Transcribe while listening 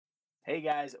Hey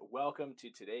guys, welcome to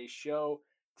today's show.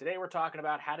 Today we're talking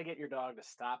about how to get your dog to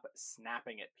stop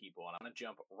snapping at people, and I'm going to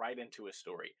jump right into a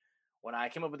story. When I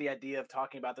came up with the idea of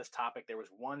talking about this topic, there was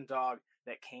one dog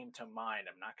that came to mind.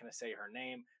 I'm not going to say her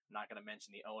name, I'm not going to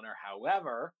mention the owner.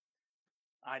 However,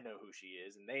 I know who she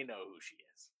is, and they know who she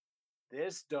is.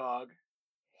 This dog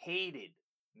hated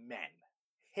men,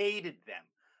 hated them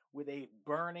with a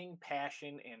burning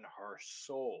passion in her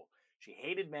soul. She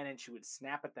hated men and she would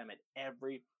snap at them at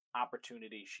every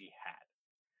opportunity she had.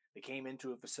 They came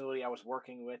into a facility I was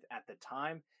working with at the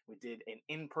time. We did an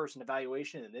in person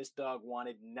evaluation, and this dog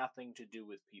wanted nothing to do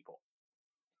with people.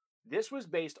 This was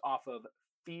based off of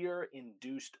fear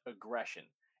induced aggression.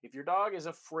 If your dog is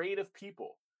afraid of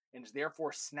people and is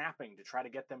therefore snapping to try to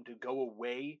get them to go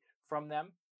away from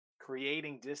them,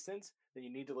 creating distance, then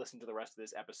you need to listen to the rest of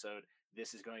this episode.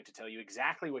 This is going to tell you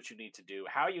exactly what you need to do,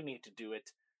 how you need to do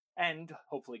it, and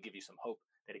hopefully give you some hope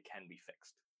that it can be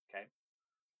fixed. Okay.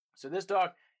 So this dog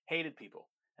hated people.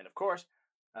 And of course,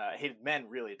 hated men,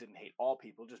 really. It didn't hate all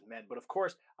people, just men. But of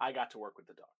course, I got to work with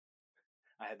the dog.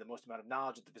 I had the most amount of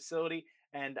knowledge at the facility,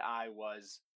 and I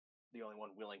was the only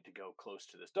one willing to go close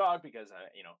to this dog because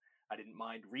I didn't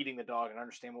mind reading the dog and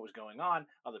understand what was going on.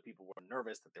 Other people were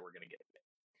nervous that they were going to get bit.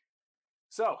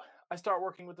 So I start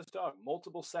working with this dog.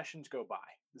 Multiple sessions go by.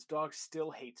 This dog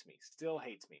still hates me,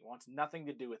 wants nothing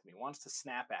to do with me, wants to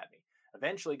snap at me.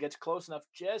 Eventually gets close enough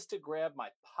just to grab my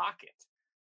pocket.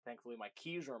 Thankfully, my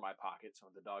keys were in my pocket, so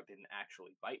the dog didn't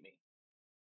actually bite me.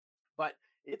 But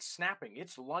it's snapping,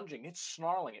 it's lunging, it's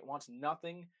snarling. It wants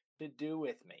nothing to do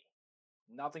with me.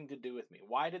 Nothing to do with me.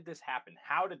 Why did this happen?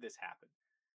 How did this happen?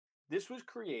 This was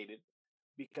created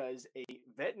because a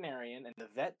veterinarian and the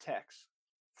vet techs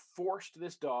forced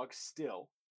this dog still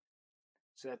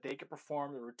so that they could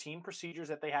perform the routine procedures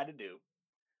that they had to do.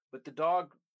 But the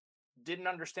dog didn't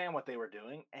understand what they were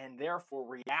doing and therefore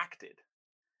reacted,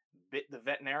 bit the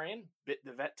veterinarian, bit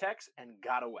the vet techs, and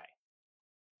got away.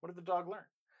 What did the dog learn?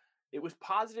 It was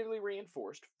positively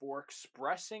reinforced for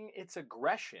expressing its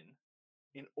aggression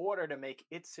in order to make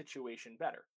its situation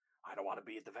better. I don't want to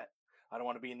be at the vet. I don't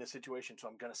want to be in this situation, so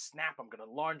I'm going to snap, I'm going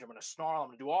to lunge, I'm going to snarl, I'm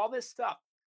going to do all this stuff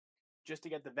just to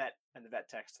get the vet and the vet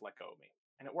techs to let go of me.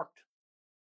 And it worked.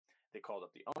 They called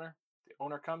up the owner. The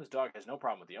owner comes. Dog has no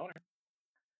problem with the owner.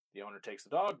 The owner takes the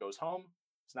dog, goes home.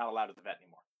 It's not allowed at the vet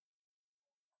anymore.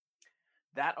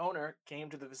 That owner came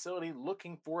to the facility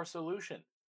looking for a solution.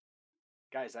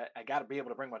 Guys, I got to be able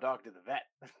to bring my dog to the vet.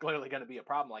 There's clearly going to be a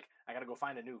problem. Like, I got to go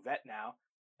find a new vet now.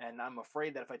 And I'm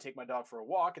afraid that if I take my dog for a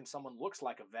walk and someone looks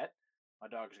like a vet, my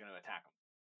dog is going to attack him.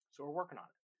 So we're working on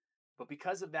it. But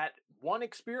because of that one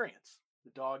experience,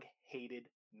 the dog hated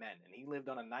men. And he lived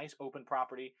on a nice open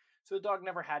property. So the dog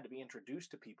never had to be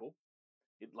introduced to people.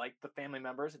 It liked the family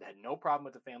members. It had no problem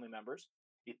with the family members.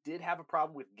 It did have a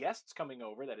problem with guests coming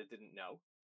over that it didn't know.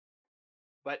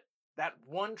 But that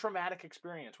one traumatic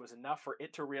experience was enough for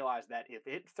it to realize that if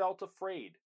it felt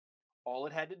afraid, all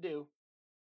it had to do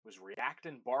was react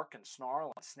and bark and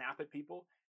snarl and snap at people,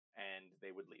 and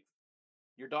they would leave.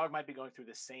 Your dog might be going through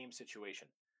the same situation.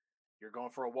 You're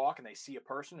going for a walk and they see a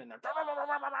person and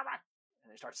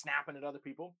they start snapping at other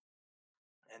people.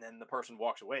 And then the person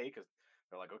walks away because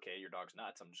they're like, okay, your dog's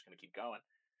nuts. I'm just going to keep going.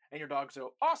 And your dog's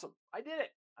so awesome. I did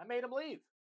it. I made him leave.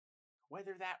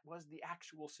 Whether that was the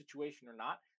actual situation or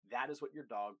not, that is what your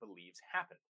dog believes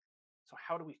happened. So,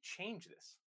 how do we change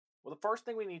this? Well, the first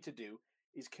thing we need to do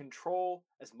is control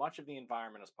as much of the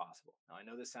environment as possible. Now, I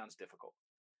know this sounds difficult.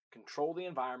 Control the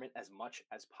environment as much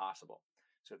as possible.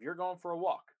 So, if you're going for a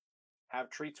walk, have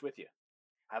treats with you,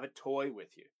 have a toy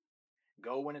with you,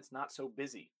 go when it's not so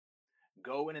busy,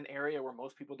 go in an area where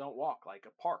most people don't walk, like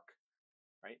a park,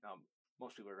 right?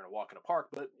 Most people are going to walk in a park,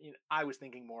 but I was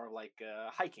thinking more like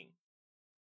hiking,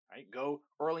 right? Go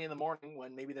early in the morning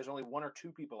when maybe there's only one or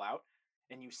two people out,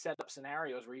 and you set up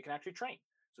scenarios where you can actually train.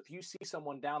 So if you see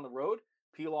someone down the road,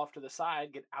 peel off to the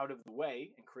side, get out of the way,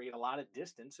 and create a lot of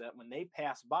distance so that when they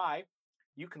pass by,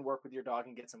 you can work with your dog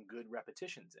and get some good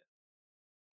repetitions in.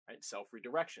 Right?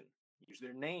 Self-redirection. Use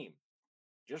their name.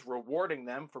 Just rewarding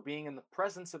them for being in the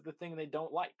presence of the thing they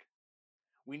don't like.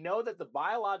 We know that the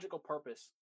biological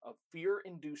purpose of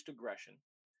fear-induced aggression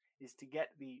is to get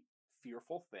the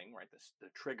fearful thing, right, the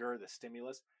trigger, the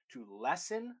stimulus, to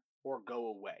lessen or go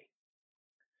away.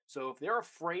 So if they're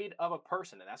afraid of a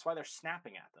person, and that's why they're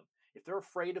snapping at them, if they're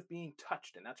afraid of being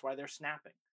touched, and that's why they're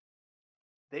snapping,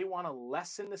 they want to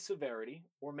lessen the severity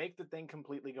or make the thing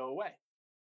completely go away.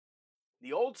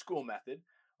 The old school method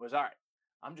was, all right,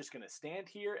 I'm just going to stand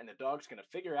here and the dog's going to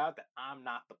figure out that I'm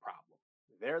not the problem.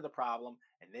 They're the problem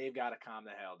and they've got to calm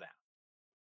the hell down.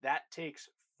 That takes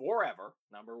forever,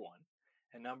 number one.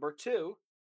 And number two,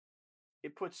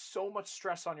 it puts so much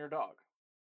stress on your dog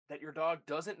that your dog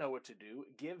doesn't know what to do,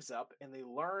 gives up, and they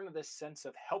learn this sense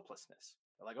of helplessness.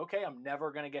 They're like, okay, I'm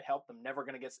never going to get help. I'm never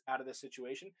going to get out of this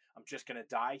situation. I'm just going to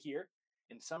die here.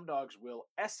 And some dogs will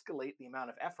escalate the amount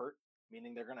of effort,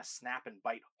 meaning they're going to snap and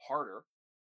bite harder,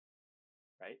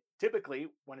 right? Typically,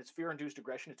 when it's fear induced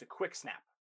aggression, it's a quick snap.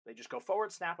 They just go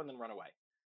forward, snap, and then run away.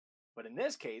 But in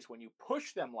this case, when you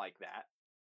push them like that,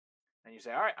 and you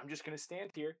say, all right, I'm just going to stand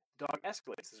here, the dog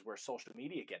escalates. This is where social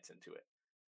media gets into it.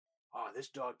 Oh, this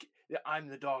dog, I'm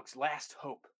the dog's last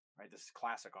hope, right? This is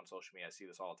classic on social media. I see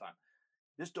this all the time.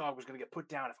 This dog was going to get put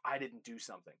down if I didn't do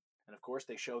something. And of course,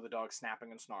 they show the dog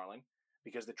snapping and snarling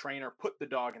because the trainer put the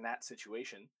dog in that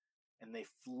situation, and they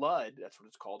flood, that's what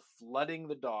it's called, flooding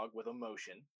the dog with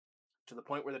emotion to the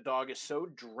point where the dog is so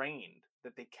drained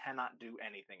that they cannot do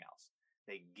anything else.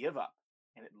 They give up,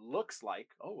 and it looks like,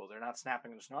 oh, well, they're not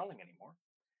snapping and snarling anymore.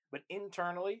 But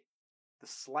internally, the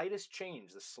slightest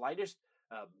change, the slightest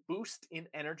boost in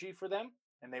energy for them,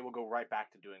 and they will go right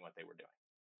back to doing what they were doing.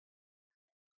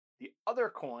 The other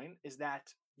coin is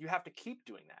that you have to keep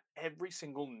doing that every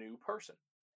single new person.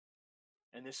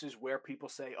 And this is where people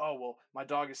say, oh, well, my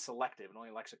dog is selective and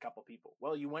only likes a couple people.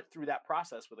 Well, you went through that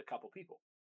process with a couple people.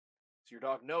 So your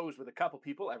dog knows with a couple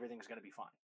people, everything's going to be fine.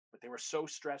 But they were so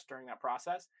stressed during that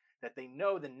process that they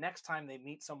know the next time they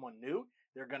meet someone new,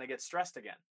 they're going to get stressed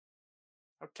again.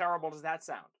 How terrible does that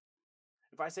sound?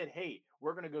 If I said, hey,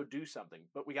 we're going to go do something,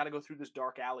 but we got to go through this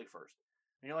dark alley first.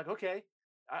 And you're like, okay,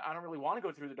 I don't really want to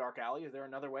go through the dark alley. Is there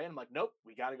another way? And I'm like, nope,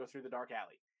 we got to go through the dark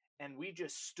alley. And we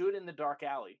just stood in the dark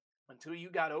alley until you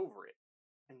got over it.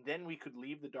 And then we could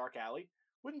leave the dark alley.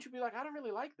 Wouldn't you be like, I don't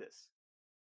really like this.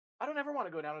 I don't ever want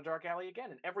to go down a dark alley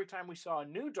again. And every time we saw a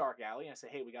new dark alley and I say,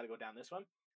 hey, we got to go down this one,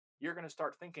 you're going to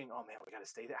start thinking, oh man, we got to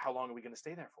stay there. How long are we going to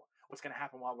stay there for? What's going to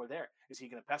happen while we're there? Is he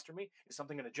going to pester me? Is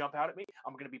something going to jump out at me?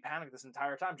 I'm going to be panicked this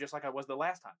entire time, just like I was the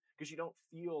last time, because you don't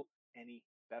feel any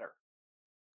better.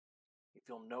 You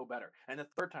feel no better. And the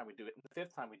third time we do it, and the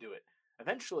fifth time we do it,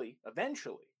 eventually,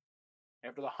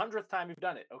 after the 100th time you've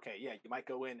done it, okay, yeah, you might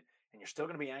go in and you're still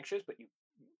going to be anxious, but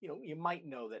you might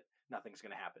know that nothing's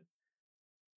going to happen.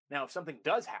 Now, if something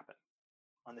does happen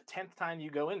on the 10th time you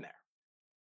go in there,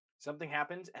 something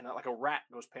happens and like a rat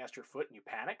goes past your foot and you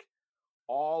panic,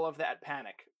 all of that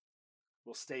panic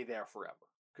will stay there forever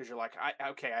because you're like, I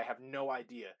have no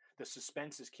idea. The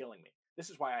suspense is killing me. This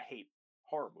is why I hate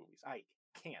horror movies. I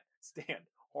can't stand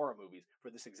horror movies for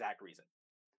this exact reason.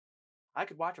 I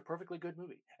could watch a perfectly good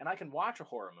movie and I can watch a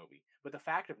horror movie, but the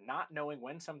fact of not knowing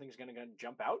when something's going to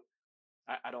jump out,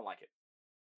 I don't like it.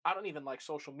 I don't even like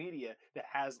social media that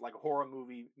has like horror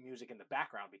movie music in the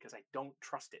background because I don't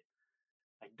trust it.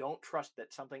 I don't trust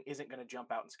that something isn't going to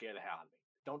jump out and scare the hell out of me.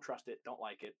 Don't trust it. Don't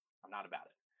like it. I'm not about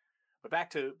it. But back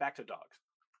to dogs.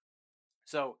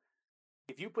 So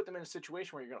if you put them in a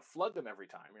situation where you're going to flood them every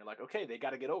time, you're like, okay, they got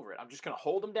to get over it. I'm just going to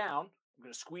hold them down. I'm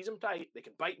going to squeeze them tight. They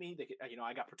can bite me. They can,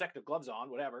 I got protective gloves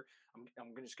on, whatever.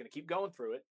 I'm just going to keep going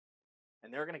through it.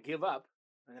 And they're going to give up.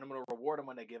 And then I'm going to reward them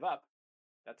when they give up.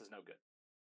 That does no good.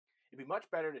 It'd be much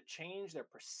better to change their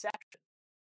perception.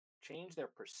 Change their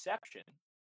perception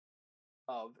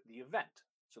of the event.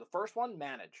 So the first one,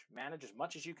 manage. Manage as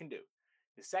much as you can do.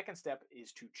 The second step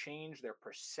is to change their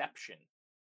perception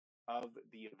of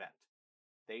the event.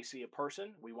 They see a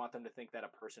person, we want them to think that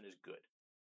a person is good.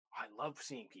 I love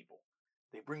seeing people.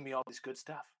 They bring me all this good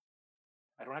stuff.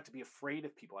 I don't have to be afraid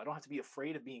of people. I don't have to be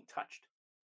afraid of being touched.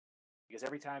 Because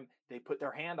every time they put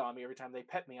their hand on me, every time they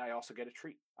pet me, I also get a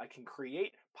treat. I can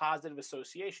create positive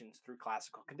associations through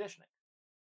classical conditioning.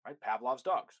 Right? Pavlov's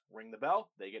dogs. Ring the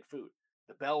bell, they get food.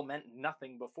 The bell meant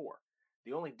nothing before.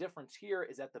 The only difference here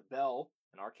is that the bell,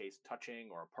 in our case, touching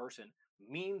or a person,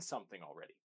 means something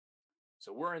already.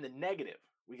 So we're in the negative.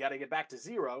 We got to get back to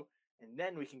 0, and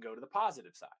then we can go to the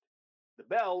positive side. The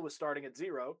bell was starting at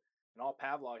 0, and all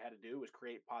Pavlov had to do was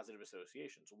create positive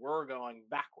associations. We're going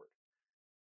backward.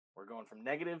 We're going from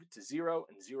negative to 0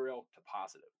 and 0 to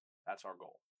positive. That's our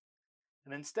goal.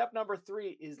 And then step number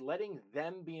 3 is letting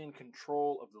them be in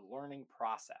control of the learning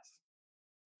process.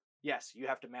 Yes, you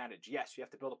have to manage. Yes, you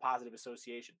have to build a positive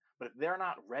association. But if they're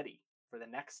not ready for the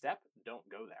next step, don't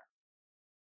go there.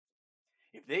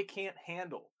 If they can't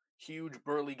handle huge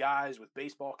burly guys with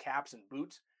baseball caps and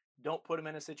boots, don't put them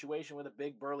in a situation with a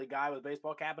big burly guy with a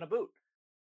baseball cap and a boot.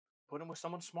 Put them with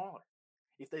someone smaller.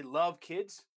 If they love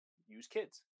kids, use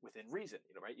kids within reason,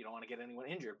 right? You don't want to get anyone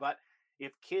injured. But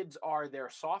if kids are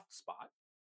their soft spot,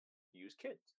 use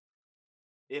kids.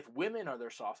 If women are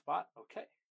their soft spot, okay.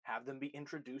 Have them be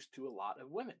introduced to a lot of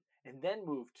women and then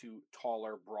move to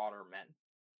taller, broader men,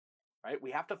 right? We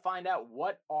have to find out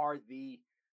what are the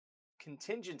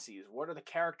contingencies? What are the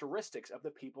characteristics of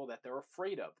the people that they're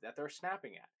afraid of, that they're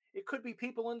snapping at? It could be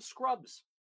people in scrubs.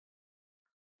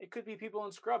 It could be people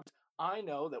in scrubs. I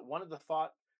know that one of the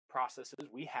thought processes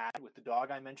we had with the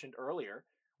dog I mentioned earlier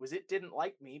was it didn't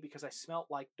like me because I smelt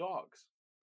like dogs.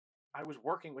 I was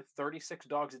working with 36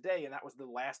 dogs a day, and that was the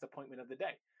last appointment of the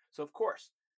day. So, of course,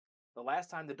 the last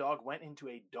time the dog went into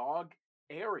a dog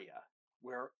area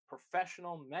where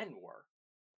professional men were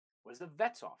was the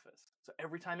vet's office. So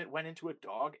every time it went into a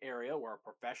dog area where a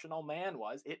professional man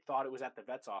was, it thought it was at the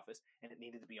vet's office and it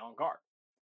needed to be on guard.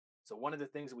 So one of the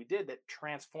things that we did that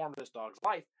transformed this dog's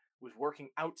life was working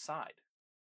outside,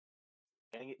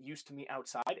 getting it used to me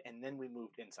outside, and then we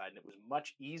moved inside. And it was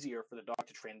much easier for the dog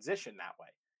to transition that way.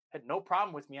 Had no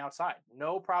problem with me outside,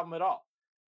 no problem at all.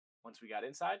 Once we got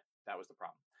inside, that was the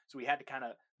problem. So we had to kind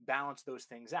of balance those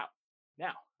things out.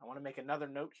 Now, I want to make another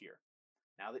note here.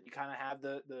 Now that you kind of have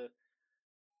the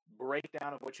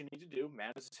breakdown of what you need to do,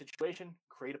 manage the situation,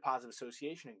 create a positive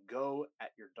association, and go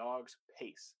at your dog's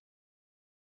pace.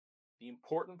 The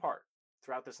important part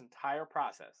throughout this entire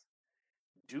process,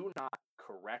 do not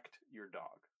correct your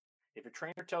dog. If a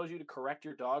trainer tells you to correct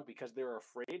your dog because they're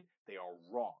afraid, they are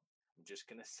wrong. I'm just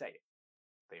going to say it.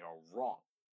 They are wrong.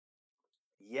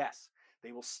 Yes,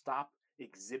 they will stop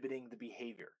exhibiting the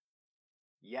behavior.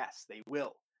 Yes, they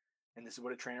will. And this is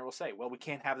what a trainer will say. Well, we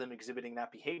can't have them exhibiting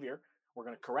that behavior. We're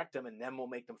going to correct them, and then we'll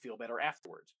make them feel better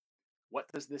afterwards.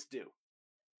 What does this do?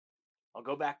 I'll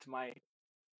go back to my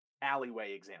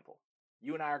alleyway example.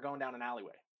 You and I are going down an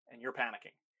alleyway, and you're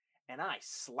panicking. And I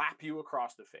slap you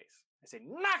across the face. I say,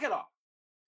 knock it off.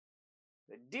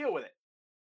 I deal with it.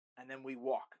 And then we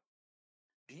walk.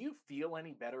 Do you feel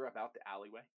any better about the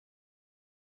alleyway?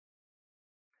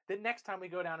 The next time we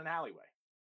go down an alleyway,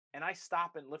 and I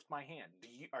stop and lift my hand,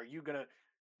 are you going to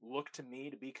look to me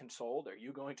to be consoled? Are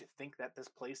you going to think that this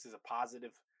place is a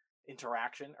positive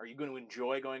interaction? Are you going to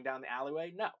enjoy going down the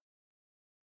alleyway? No.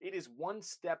 It is one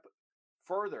step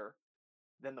further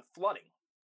than the flooding.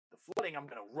 The flooding, I'm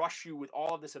going to rush you with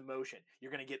all of this emotion.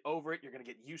 You're going to get over it. You're going to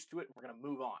get used to it. And we're going to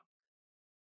move on.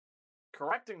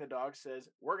 Correcting the dog says,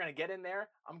 we're going to get in there.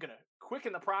 I'm going to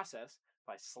quicken the process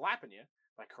by slapping you,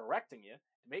 by correcting you,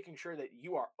 making sure that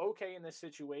you are okay in this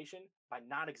situation by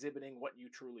not exhibiting what you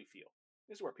truly feel.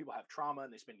 This is where people have trauma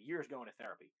and they spend years going to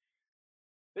therapy.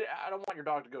 I don't want your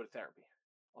dog to go to therapy.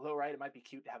 Although, right, it might be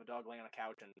cute to have a dog laying on a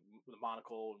couch and with a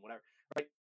monocle and whatever, right?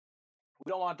 We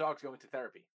don't want dogs going to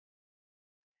therapy.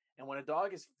 And when a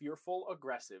dog is fearful,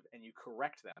 aggressive, and you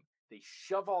correct them, they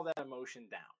shove all that emotion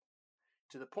down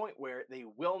to the point where they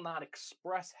will not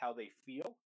express how they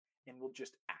feel and will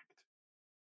just act.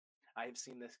 I have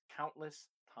seen this countless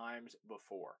times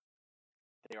before.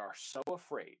 They are so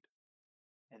afraid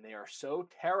and they are so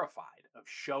terrified of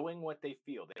showing what they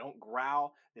feel. They don't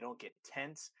growl. They don't get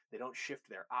tense. They don't shift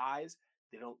their eyes.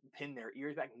 They don't pin their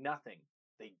ears back. Nothing.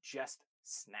 They just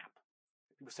snap.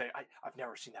 People say, I've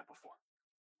never seen that before.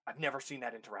 I've never seen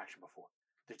that interaction before.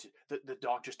 The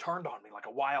dog just turned on me like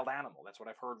a wild animal. That's what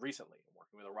I've heard recently. I'm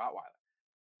working with a Rottweiler.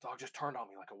 The dog just turned on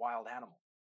me like a wild animal.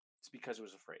 It's because it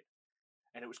was afraid.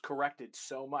 And it was corrected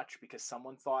so much because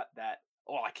someone thought that,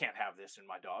 oh, I can't have this in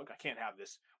my dog. I can't have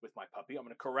this with my puppy. I'm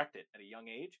going to correct it at a young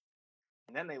age.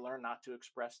 And then they learn not to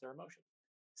express their emotion.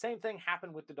 Same thing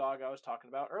happened with the dog I was talking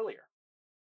about earlier.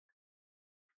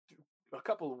 A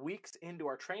couple of weeks into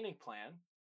our training plan,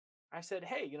 I said,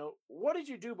 hey, what did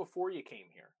you do before you came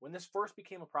here? When this first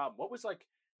became a problem, what was like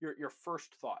your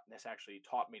first thought? And this actually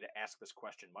taught me to ask this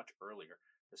question much earlier.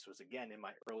 This was, again, in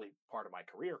my early part of my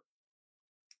career.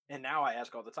 And now I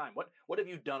ask all the time, what have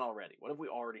you done already? What have we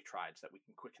already tried so that we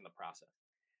can quicken the process?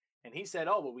 And he said,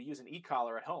 oh, well, we use an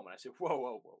e-collar at home. And I said,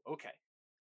 whoa, okay.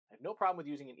 I have no problem with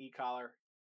using an e-collar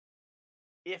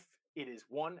if it is,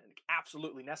 one,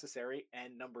 absolutely necessary,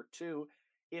 and number two,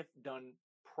 if done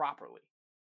properly.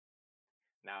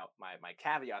 Now, my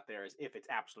caveat there is if it's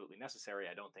absolutely necessary.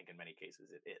 I don't think in many cases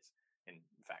it is. In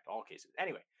fact, all cases.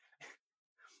 Anyway,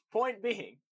 point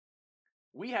being,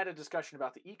 we had a discussion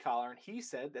about the e-collar, and he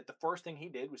said that the first thing he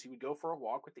did was he would go for a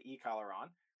walk with the e-collar on,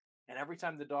 and every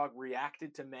time the dog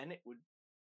reacted to men, it would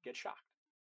get shocked.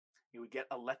 It would get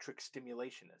electric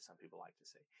stimulation, as some people like to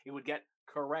say. It would get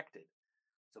corrected.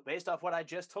 So based off what I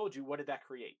just told you, what did that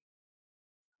create?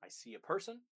 I see a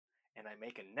person, and I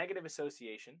make a negative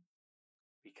association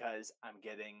because I'm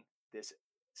getting this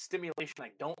stimulation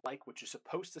I don't like, which is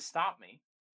supposed to stop me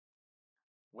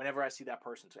whenever I see that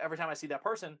person. So every time I see that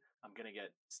person, I'm going to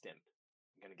get stimmed.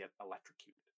 I'm going to get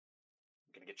electrocuted.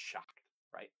 I'm going to get shocked,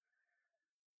 right?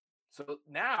 So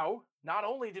now, not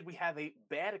only did we have a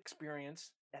bad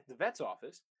experience at the vet's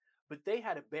office, but they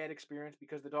had a bad experience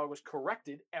because the dog was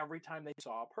corrected every time they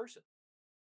saw a person.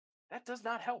 That does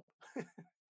not help.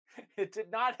 It did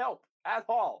not help at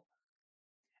all.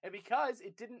 And because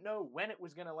it didn't know when it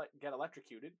was going to get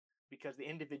electrocuted, because the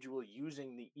individual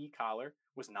using the e-collar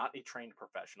was not a trained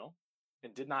professional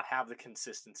and did not have the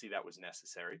consistency that was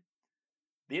necessary,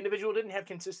 the individual didn't have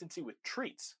consistency with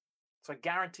treats. So I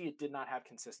guarantee it did not have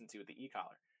consistency with the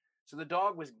e-collar. So the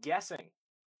dog was guessing.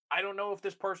 I don't know if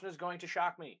this person is going to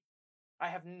shock me. I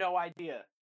have no idea.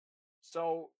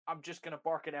 So I'm just going to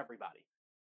bark at everybody.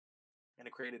 And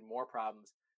it created more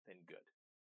problems than good.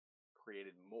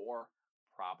 Created more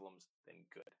problems than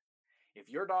good. If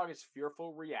your dog is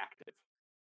fearful, reactive,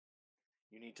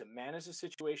 you need to manage the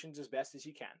situations as best as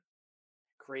you can.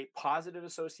 Create positive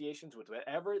associations with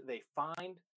whatever they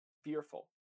find fearful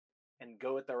and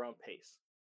go at their own pace.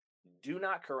 Do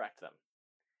not correct them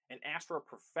and ask for a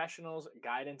professional's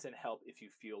guidance and help if you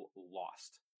feel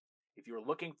lost. If you're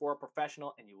looking for a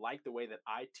professional and you like the way that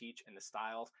I teach and the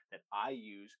styles that I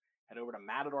use, head over to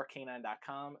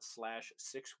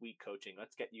matadorcanine.com/6-week coaching.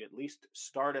 Let's get you at least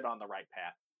started on the right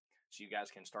path so you guys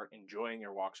can start enjoying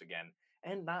your walks again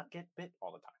and not get bit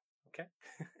all the time. Okay?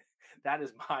 That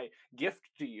is my gift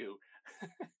to you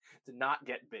to not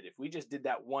get bit. If we just did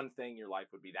that one thing, your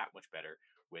life would be that much better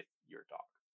with your dog.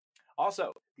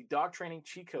 Also, the dog training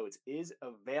cheat codes is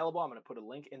available. I'm going to put a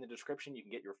link in the description. You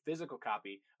can get your physical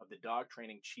copy of the dog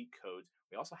training cheat codes.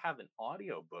 We also have an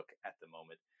audio book at the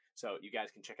moment, so you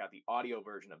guys can check out the audio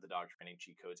version of the dog training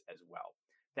cheat codes as well.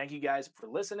 Thank you guys for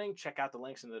listening. Check out the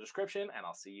links in the description, and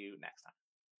I'll see you next time.